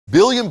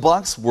billion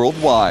bucks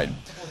worldwide.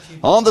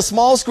 On the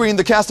small screen,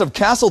 the cast of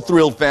Castle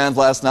thrilled fans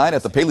last night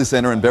at the Paley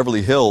Center in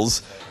Beverly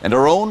Hills, and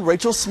our own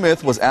Rachel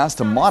Smith was asked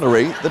to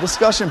moderate the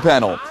discussion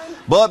panel.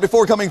 But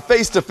before coming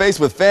face to face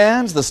with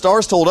fans, the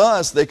stars told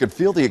us they could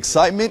feel the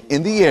excitement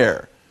in the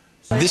air.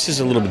 This is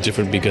a little bit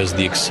different because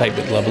the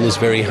excitement level is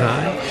very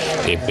high.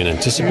 They've been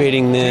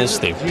anticipating this,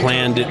 they've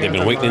planned it, they've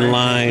been waiting in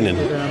line, and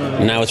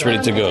now it's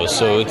ready to go.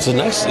 So it's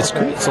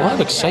great. It's a lot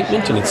of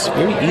excitement, and it's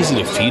very easy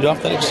to feed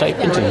off that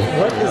excitement.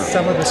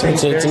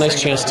 And it's a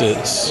nice chance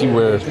to see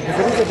what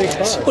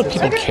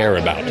people care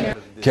about.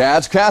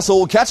 Catch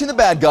Castle catching the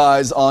bad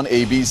guys on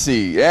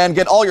ABC. And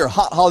get all your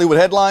hot Hollywood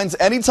headlines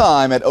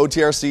anytime at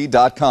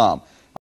OTRC.com.